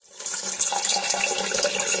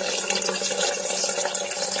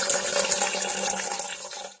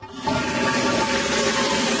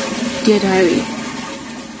Dear Diary,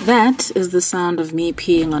 that is the sound of me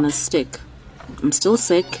peeing on a stick. I'm still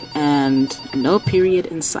sick and no period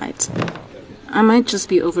in sight. I might just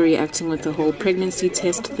be overreacting with the whole pregnancy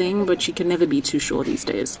test thing, but you can never be too sure these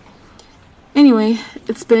days. Anyway,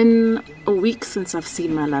 it's been a week since I've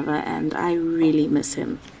seen my lover and I really miss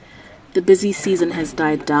him. The busy season has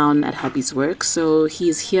died down at hubby's work, so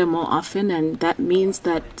he's here more often, and that means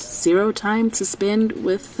that zero time to spend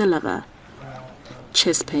with the lover.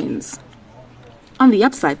 Chest pains. On the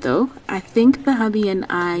upside though, I think the hubby and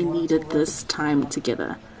I needed this time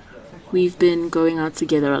together. We've been going out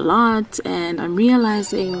together a lot, and I'm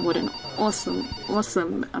realizing what an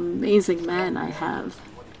awesome, amazing man I have.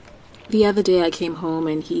 The other day I came home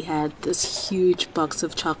and he had this huge box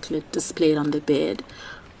of chocolate displayed on the bed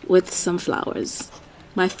with some flowers.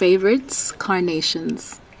 My favorites,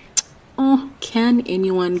 carnations. Oh, can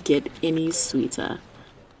anyone get any sweeter?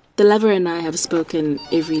 The lover and I have spoken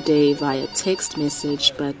every day via text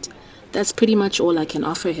message, but that's pretty much all I can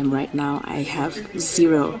offer him right now. I have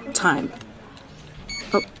zero time.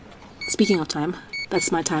 Oh, speaking of time,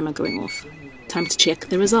 that's my timer going off. Time to check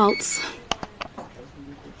the results.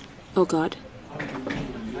 Oh God.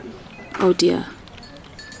 Oh dear.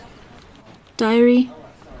 Diary,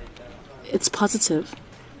 it's positive.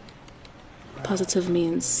 Positive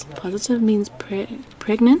means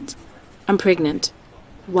pregnant? I'm pregnant.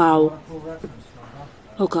 Wow.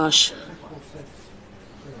 Oh gosh.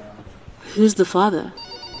 Who's the father?